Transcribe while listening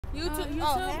YouTube.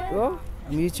 Oh,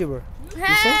 I'm a YouTuber.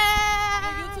 Hey.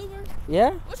 YouTuber?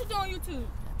 Yeah. What you doing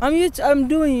on YouTube? I'm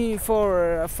doing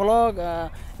for a vlog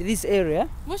in this area.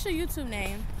 What's your YouTube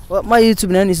name? Well, my YouTube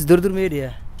name is Durdur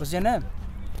Media. What's your name?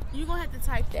 You gonna have to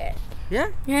type that. Yeah.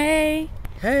 Hey.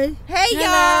 Hey. Hey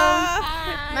y'all.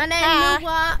 My name is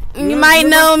Nuwap. You might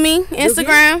know me.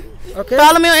 Instagram. Okay.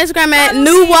 Follow me on Instagram at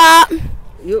Nuwap.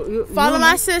 You Follow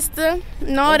my sister.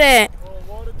 Know that.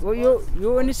 Well, you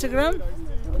on Instagram?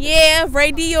 Yeah,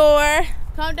 Ray Dior.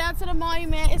 Come down to the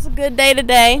monument. It's a good day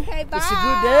today. Okay, bye. It's a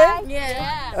good day?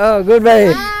 Yeah. Oh, good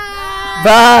day.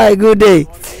 Bye, good day.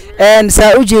 And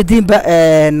sa ujeedin ba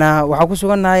waxa ku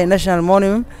sugannahay National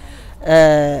Monument.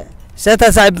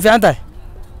 Seta saaib fiican tahay?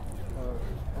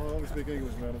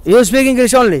 You speak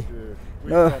English only?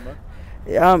 Yeah.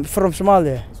 Yeah, I'm from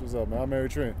Somalia. That's what's up, man. I'm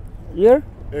Eritrean. You're?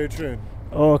 Eritrean.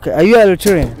 Okay. Are you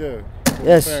Eritrean? Yeah.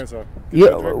 Yes. My parents are.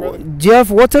 Do you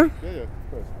have water? Yeah, of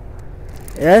course.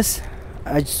 Yes.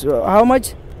 How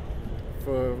much?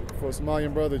 For a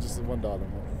Somalian brother, just $1, man.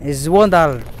 It's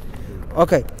 $1.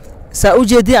 Okay. Sa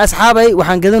ujeedin asxaabay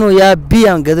waxaan gadanayaa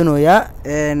biyaan gadanayaa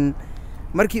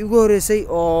markii ugu horeysay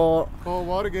oo Cold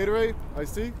water, Gatorade,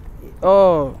 iced tea.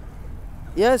 Oh.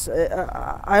 Yes,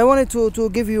 I wanted to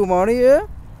give you money. Yeah?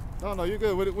 No, you're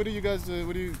good. What do you guys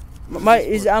what do you I'm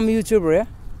a YouTuber, yeah.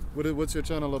 What's your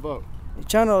channel about? The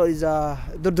channel is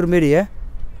Durdur Media.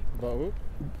 About who?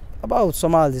 About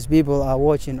Somalis people are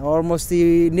watching almost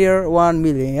near 1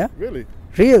 million, yeah? Really?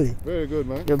 Really? Very good,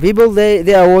 man. The people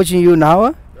they are watching you now.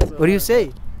 Huh? What do you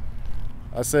say?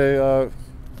 I say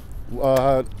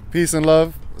peace and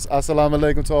love. Assalamu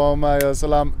alaikum to all my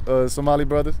Somali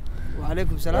brothers. Wa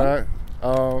alaikum salam.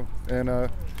 All right. And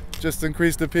just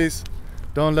increase the peace.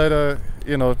 Don't let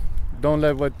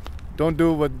don't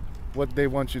do what they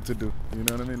want you to do. You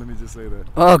know what I mean? Let me just say that.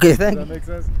 Okay, Does that make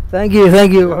sense? Thank you.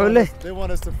 They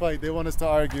want us to fight. They want us to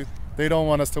argue. They don't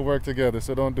want us to work together.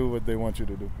 So don't do what they want you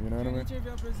to do. You know what I mean?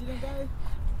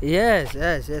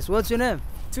 Yes. What's your name?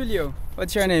 Tulio.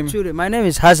 What's your name? Tulio. My name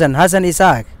is Hassan. Hassan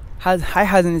Isaac. Hi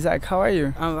Hassan Isaac. How are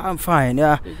you? I'm fine.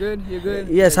 Yeah. You good?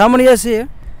 Yes. How many years here?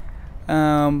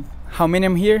 How many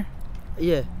I'm here?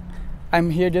 Yeah. I'm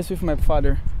here just with my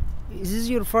father. Is this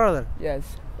your father?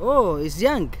 Yes. Oh, he's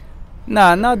young.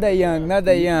 Nah, not that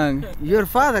young. Your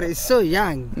father is so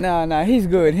young. Nah, he's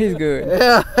good.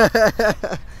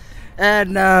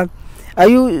 And are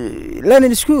you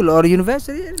learning school or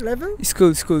university level?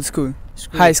 School.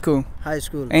 High school.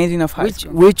 Anything of high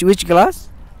school. Which class?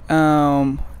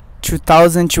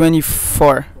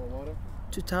 2024.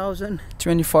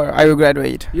 2024. I will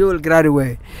graduate. You will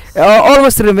graduate.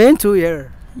 Almost remain 2 years.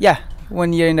 Yeah,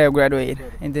 1 year and I will graduate.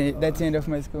 And then that's the end of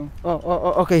my school.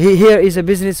 Oh, okay. Here is a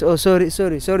business. Oh, sorry,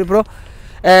 bro.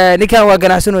 Nikan wa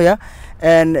ganacsanoya.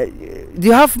 And do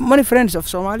you have many friends of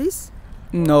Somalis?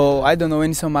 No, I don't know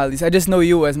any Somalis. I just know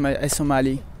you as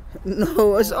Somali.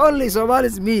 No, it's only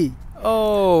Somalis me.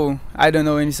 Oh, I don't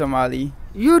know any Somali.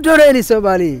 You don't know any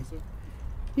Somali.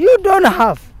 You don't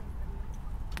have.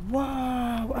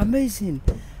 Wow, amazing.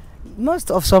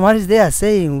 Most of Somalis they are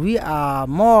saying we are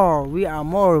more.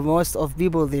 Most of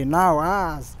people they know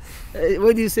us.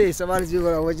 What do you say? Somalis people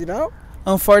are watching now?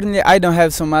 Unfortunately, I don't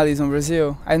have Somalis in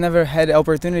Brazil. I never had the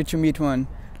opportunity to meet one.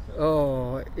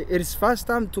 Oh, it's first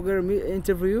time to get me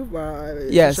interview by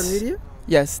social media?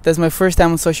 Yes, that's my first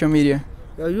time on social media.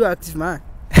 Oh, you active man.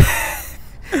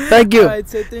 Thank you. Right,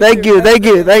 so thank you.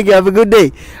 Have a good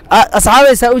day.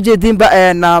 Asxaabay saa u jeedin ba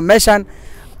meeshan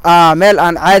meel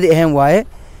aan caadi ahayn waaye.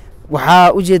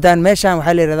 Waxa u jeedaan meeshan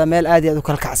waxa la yiraahdaa meel aad u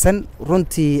kala kacsan,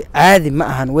 runtii caadi ma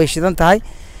ahan, way shidan tahay.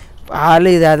 Waxa la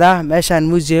yiraahdaa meeshan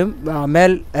museum,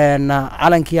 meel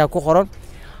calankiya ku qoran.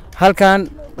 Halkan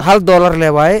 $1 le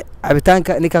waaye.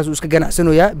 Cabitaanka ninkaas uu iska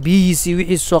ganacsanayaa, biyihiisa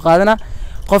wixiisa soo qaadana.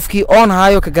 Qofkii on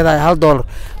haayo ka gaday $1.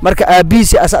 Marka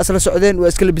aabiisi asaas la socdeen waa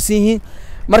iska labisan yihiin.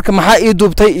 Marka maxaa ii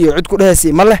duubtay iyo cid ku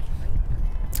dhahaysay ma leh.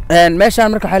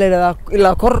 Meeshan marka waxa la yiraahdaa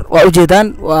ilaa kor waa u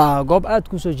jeedaan, waa goob aad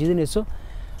ku soo jeedinayso.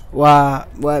 waa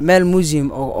meel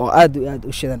museum oo aad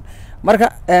u shidan.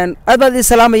 Marka aad baan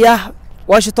salaamayaa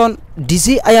Washington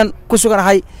DC ayaan ku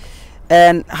suganahay.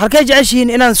 Halkay jeceshiin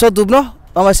inaan soo duubno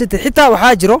ama sida xitaa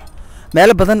waxa jiro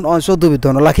meelo badan oo aan soo duubi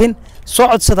doono, laakiin soo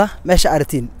codsada meesha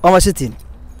aragtiin ama sitiin.